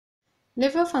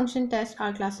Liver function tests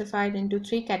are classified into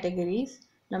three categories.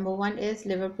 Number one is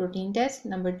liver protein test,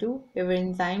 number two, liver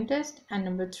enzyme test, and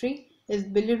number three is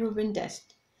bilirubin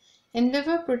test. In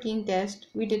liver protein test,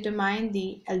 we determine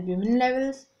the albumin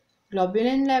levels,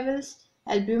 globulin levels,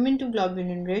 albumin to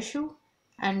globulin ratio,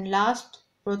 and last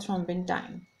prothrombin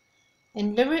time.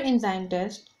 In liver enzyme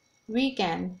test, we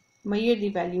can measure the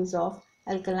values of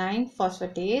alkaline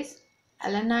phosphatase,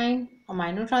 alanine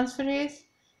aminotransferase,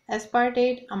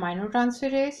 aspartate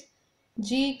aminotransferase,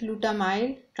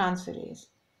 g-glutamyl transferase,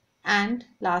 and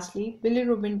lastly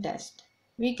bilirubin test.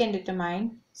 We can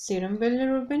determine serum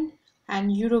bilirubin and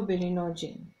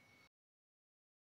urobilinogen.